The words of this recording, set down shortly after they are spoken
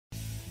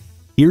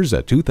Here's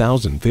a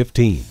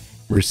 2015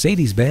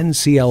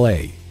 Mercedes-Benz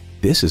CLA.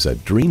 This is a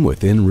dream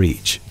within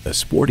reach. The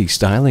sporty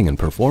styling and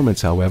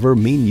performance, however,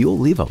 mean you'll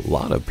leave a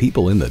lot of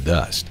people in the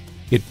dust.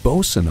 It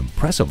boasts an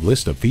impressive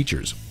list of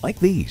features like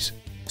these: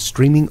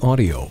 streaming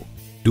audio,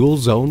 dual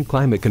zone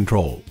climate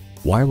control,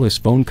 wireless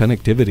phone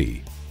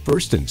connectivity,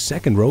 first and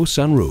second row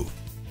sunroof,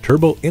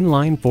 turbo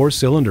inline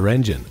 4-cylinder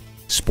engine,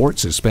 sport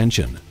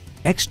suspension,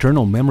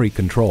 external memory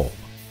control,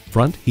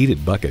 front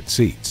heated bucket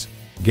seats,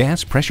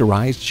 gas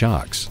pressurized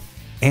shocks,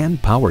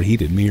 and power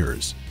heated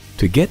mirrors.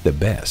 To get the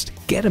best,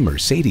 get a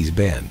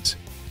Mercedes-Benz.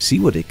 See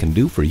what it can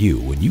do for you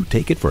when you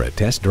take it for a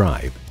test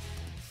drive.